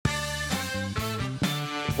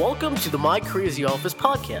Welcome to the My Crazy Office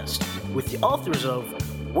podcast with the authors of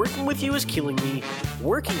Working With You Is Killing Me,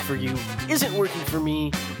 Working For You Isn't Working For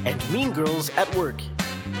Me, and Mean Girls at Work,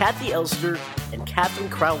 Kathy Elster and Catherine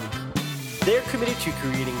Crowley. They're committed to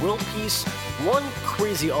creating world peace, one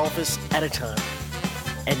crazy office at a time.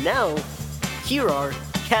 And now, here are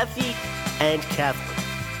Kathy and Catherine.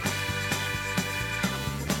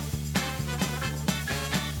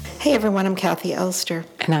 Hey everyone, I'm Kathy Elster.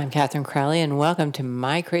 And I'm Catherine Crowley, and welcome to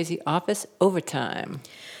My Crazy Office Overtime.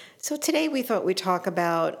 So today we thought we'd talk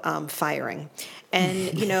about firing. And,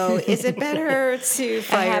 is it better to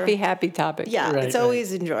fire? A happy topic. Yeah, it's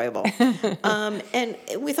always enjoyable. And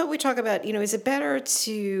we thought we'd talk about, is it better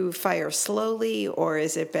to fire slowly or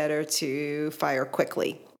is it better to fire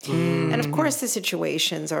quickly? And of course, the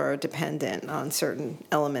situations are dependent on certain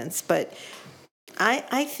elements, but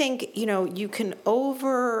I think, you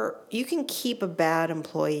can keep a bad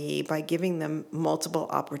employee by giving them multiple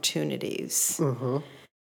opportunities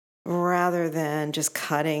rather than just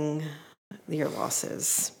cutting your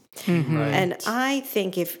losses. Mm-hmm. Right. And I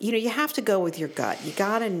think if, you have to go with your gut. You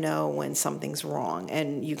got to know when something's wrong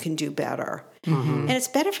and you can do better. Mm-hmm. And it's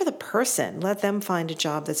better for the person. Let them find a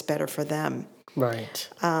job that's better for them. Right.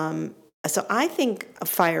 So I think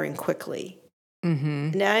firing quickly.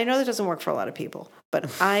 Mm-hmm. Now, I know that doesn't work for a lot of people,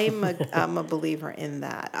 but I'm a believer in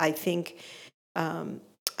that. I think,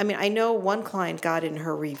 I know one client got in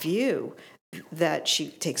her review that she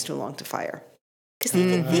takes too long to fire because they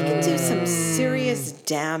can do some serious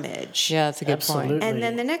damage. Yeah, that's a good point. And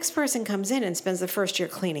then the next person comes in and spends the first year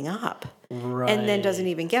cleaning up and then doesn't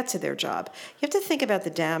even get to their job. You have to think about the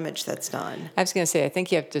damage that's done. I was going to say, I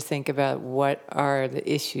think you have to think about what are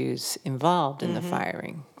the issues involved in the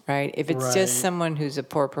firing. Right? If it's just someone who's a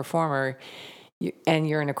poor performer and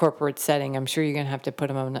you're in a corporate setting, I'm sure you're going to have to put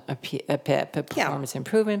them on a PIP, a performance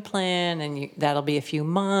improvement plan, and that'll be a few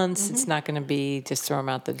months. It's not going to be just throw them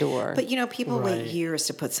out the door. But, people wait years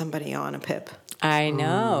to put somebody on a PIP. I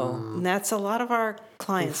know. And that's a lot of our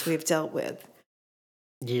clients we've dealt with.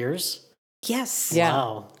 Years? Yes. Yeah.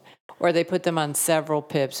 Wow. Or they put them on several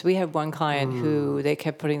PIPs. We had one client who they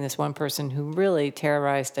kept putting this one person who really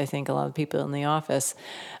terrorized, I think, a lot of people in the office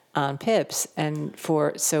on PIPs. And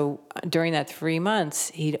so during that 3 months,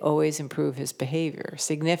 he'd always improve his behavior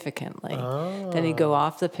significantly. Oh. Then he'd go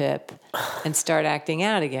off the PIP and start acting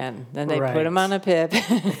out again. Then they put him on a PIP.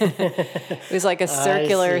 It was like a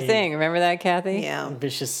circular thing. Remember that, Kathy? Yeah.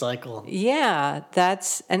 Vicious cycle. Yeah,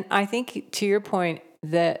 and I think to your point,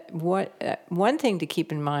 that one thing to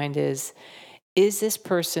keep in mind is this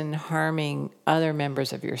person harming other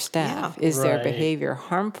members of your staff? Yeah. Is their behavior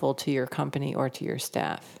harmful to your company or to your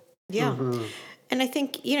staff? Yeah. Mm-hmm. And I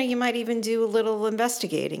think, you might even do a little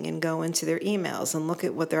investigating and go into their emails and look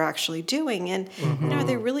at what they're actually doing. And, are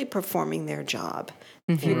they really performing their job?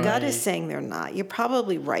 If your gut is saying they're not, you're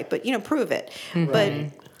probably right, but, prove it. Mm-hmm. But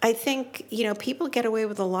I think, people get away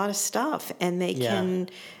with a lot of stuff and they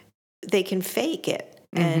can fake it.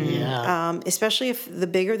 And especially if the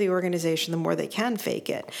bigger the organization, the more they can fake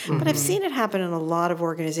it. But I've seen it happen in a lot of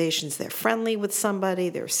organizations. They're friendly with somebody.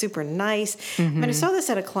 They're super nice. I saw this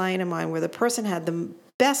at a client of mine where the person had the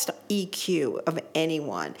best EQ of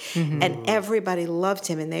anyone. And everybody loved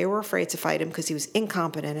him. And they were afraid to fight him because he was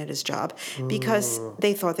incompetent at his job because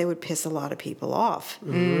they thought they would piss a lot of people off.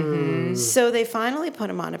 So they finally put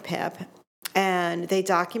him on a PIP. And they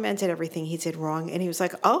documented everything he did wrong. And he was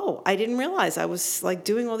like, oh, I didn't realize I was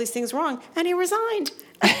doing all these things wrong. And he resigned.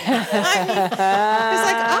 He was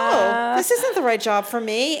like, oh, this isn't the right job for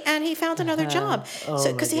me. And he found another job.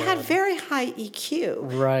 Because he had very high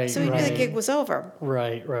EQ. Right. So he knew the gig was over.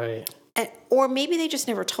 Right. Or maybe they just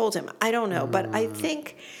never told him. I don't know. But I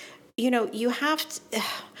think, you have to...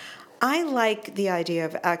 I like the idea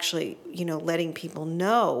of actually, letting people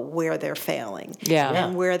know where they're failing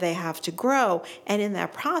and where they have to grow. And in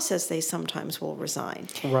that process, they sometimes will resign.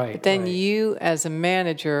 Right. But then you, as a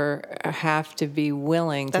manager, have to be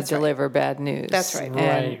willing to deliver bad news. That's right.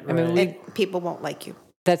 And people won't like you.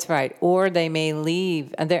 That's right. Or they may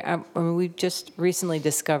leave. And we've just recently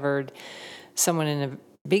discovered someone in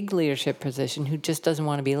a big leadership position who just doesn't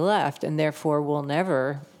want to be left and therefore will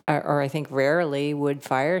never... or I think rarely would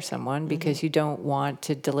fire someone because you don't want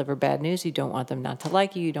to deliver bad news. You don't want them not to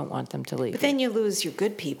like you. You don't want them to leave. But then you lose your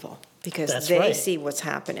good people because they see what's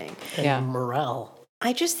happening. And morale.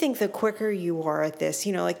 I just think the quicker you are at this,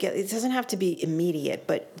 it doesn't have to be immediate,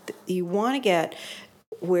 but you want to get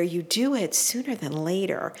where you do it sooner than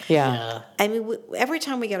later. Yeah. I mean, every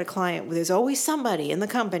time we get a client, there's always somebody in the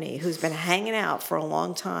company who's been hanging out for a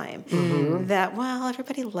long time that, well,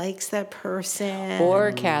 everybody likes that person.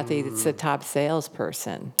 Or Kathy, it's the top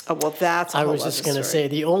salesperson. Oh, well, that's a I whole was just other going to story. say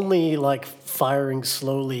the only like firing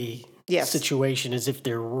slowly Yes. situation is if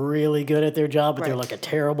they're really good at their job, but they're Right. like a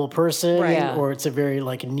terrible person, Right. Yeah. or it's a very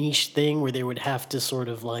like niche thing where they would have to sort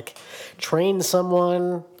of like train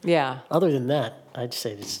someone. Yeah. Other than that, I'd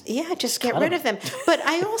say just Yeah, just get rid of them. But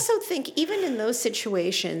I also think even in those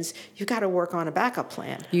situations, you got to work on a backup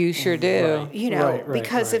plan. You sure do. You know, Right,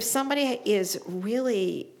 because if somebody is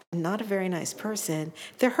really not a very nice person,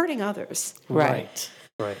 they're hurting others. Right.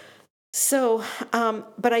 right. So,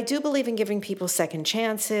 but I do believe in giving people second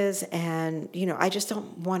chances, and you know, I just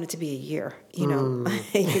don't want it to be a year. You know,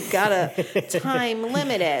 you've got to time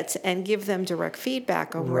limit it and give them direct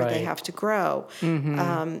feedback on where they Right. have to grow.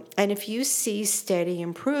 And if you see steady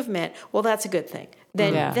improvement, well, that's a good thing.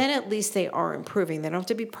 Then, Yeah. then at least they are improving. They don't have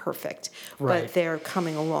to be perfect, Right. but they're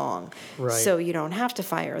coming along. Right. So you don't have to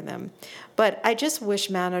fire them. But I just wish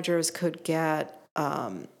managers could get.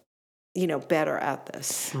 You know, better at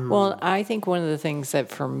this. Well, I think one of the things that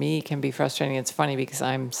for me can be frustrating, it's funny because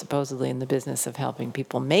I'm supposedly in the business of helping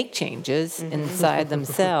people make changes inside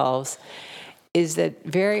themselves, is that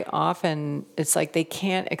very often it's like they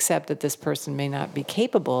can't accept that this person may not be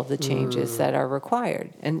capable of the changes that are required.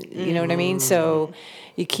 And you know what I mean? So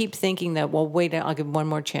you keep thinking that, well, wait, I'll give him one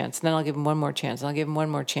more chance, and then I'll give him one more chance, and I'll give him one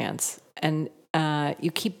more chance. And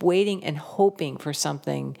you keep waiting and hoping for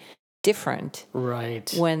something different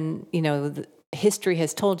Right. when you know the history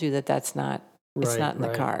has told you that that's not it's Right, not in the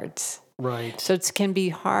right. cards. Right. So it can be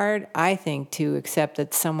hard, I think, to accept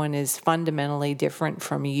that someone is fundamentally different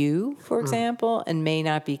from you, for example, and may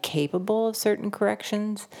not be capable of certain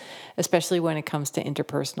corrections, especially when it comes to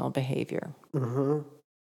interpersonal behavior.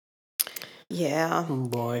 Yeah. Oh,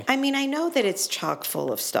 boy. I mean, I know that it's chock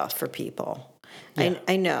full of stuff for people.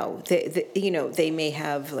 I know you know, they may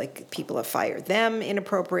have like people have fired them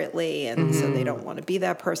inappropriately, and so they don't want to be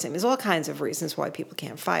that person. There's all kinds of reasons why people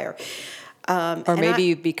can't fire. Or maybe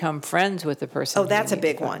you've become friends with the person. Oh, who that's a you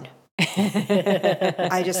big need to one.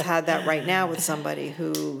 I just had that right now with somebody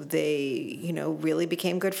who they, you know, really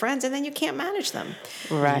became good friends, and then you can't manage them.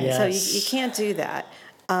 Right. Yeah. So Yes. you can't do that.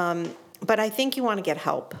 But I think you want to get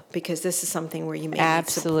help because this is something where you may need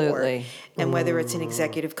support. Absolutely. And whether it's an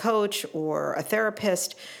executive coach or a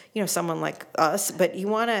therapist, you know, someone like us, but you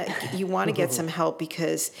want to get some help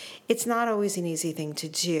because it's not always an easy thing to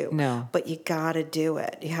do. No. But you got to do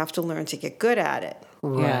it. You have to learn to get good at it.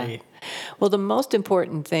 Right. Well, the most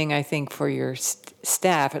important thing I think for your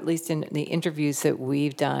staff, at least in the interviews that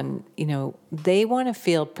we've done, you know, they want to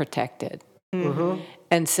feel protected.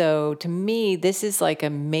 And so to me, this is like a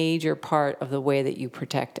major part of the way that you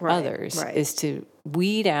protect others is to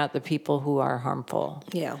weed out the people who are harmful.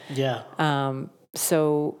 Yeah. Yeah.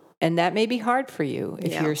 So, and that may be hard for you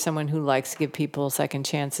if Yeah. you're someone who likes to give people second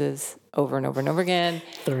chances over and over and over again.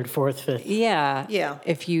 Third, fourth, fifth. Yeah. Yeah.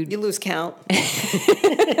 If you You lose count.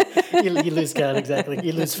 You lose count, exactly.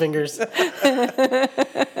 You lose fingers.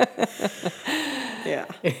 Yeah.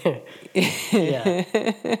 Yeah.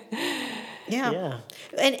 Yeah. Yeah.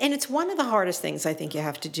 And it's one of the hardest things I think you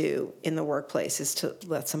have to do in the workplace is to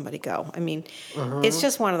let somebody go. I mean, it's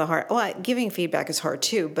just one of the hard. Well, giving feedback is hard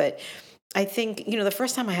too, but I think, you know, the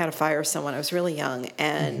first time I had to fire someone, I was really young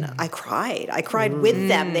and I cried. I cried with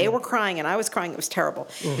them. They were crying and I was crying. It was terrible.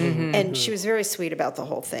 And she was very sweet about the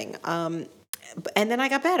whole thing. And then I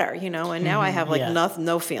got better, you know, and now I have like Yeah.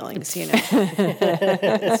 no feelings, you know.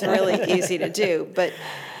 It's really easy to do, but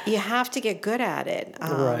you have to get good at it.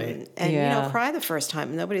 Right. And, you Yeah. know, cry the first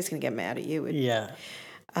time. Nobody's going to get mad at you. Yeah.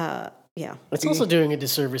 Yeah. It's also doing a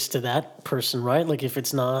disservice to that person, right? Like if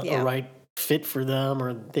it's not Yeah. a right fit for them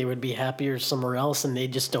or they would be happier somewhere else and they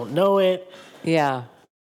just don't know it. yeah.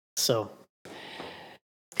 So,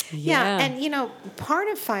 Yeah, and you know, part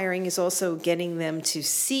of firing is also getting them to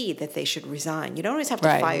see that they should resign. You don't always have to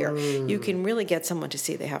Right. fire. You can really get someone to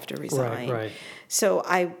see they have to resign. right. So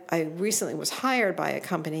I recently was hired by a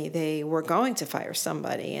company. They were going to fire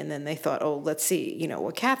somebody, and then they thought, oh, let's see, you know,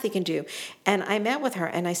 what Kathy can do. And I met with her,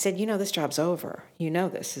 and I said, you know, this job's over. You know,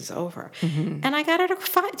 this is over. And I got her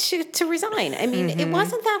to resign. I mean, it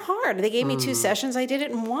wasn't that hard. They gave me 2 sessions. I did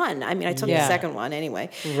it in 1. I mean, I took Yeah. the second one anyway.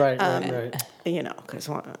 Right, right. You know, because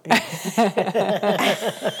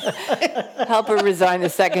Help her resign the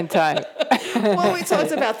second time. well, we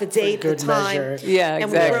talked about the date, the good time, measure. Yeah, and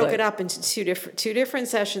exactly. we broke it up into two different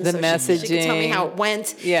sessions. The so she could tell me messaging. how it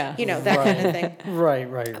went. Yeah. you know, that kind of thing. Right.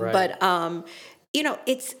 But you know,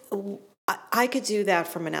 it's I could do that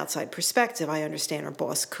from an outside perspective. I understand her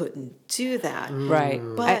boss couldn't do that. Right.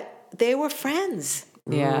 But they were friends.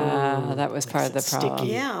 Yeah, that was part of the problem.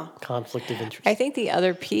 Sticky Yeah. conflict of interest. I think the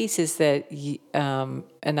other piece is that,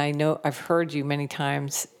 and I know I've heard you many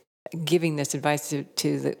times giving this advice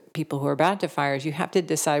to the people who are about to fire, is you have to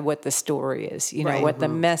decide what the story is, you know, Right. what the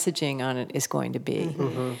messaging on it is going to be.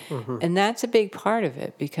 And that's a big part of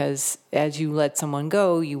it, because as you let someone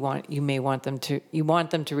go, you may want them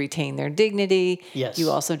to retain their dignity. Yes. You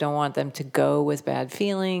also don't want them to go with bad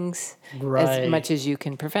feelings Right. as much as you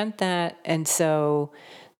can prevent that. And so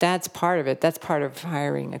that's part of it. That's part of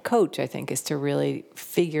hiring a coach, I think, is to really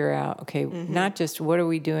figure out, okay, not just what are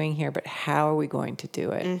we doing here, but how are we going to do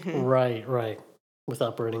it? Right.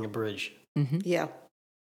 Without burning a bridge. Yeah.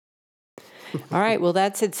 All right, well,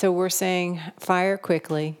 that's it. So we're saying fire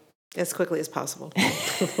quickly. As quickly as possible.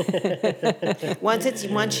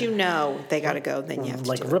 Once you know they got to go, then you have to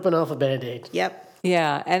Like do it. ripping off a Band-Aid. Yep.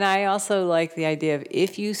 Yeah, and I also like the idea of,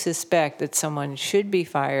 if you suspect that someone should be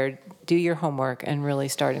fired, do your homework and really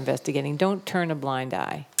start investigating. Don't turn a blind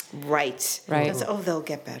eye. Right. Right. Because, they'll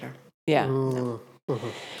get better. Yeah. All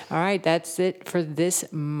right, that's it for this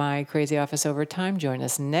My Crazy Office Overtime. Join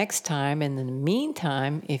us next time. And in the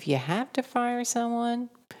meantime, if you have to fire someone,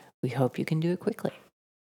 we hope you can do it quickly.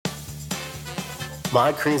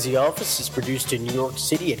 My Crazy Office is produced in New York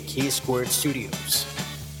City at K Squared Studios.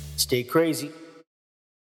 Stay crazy.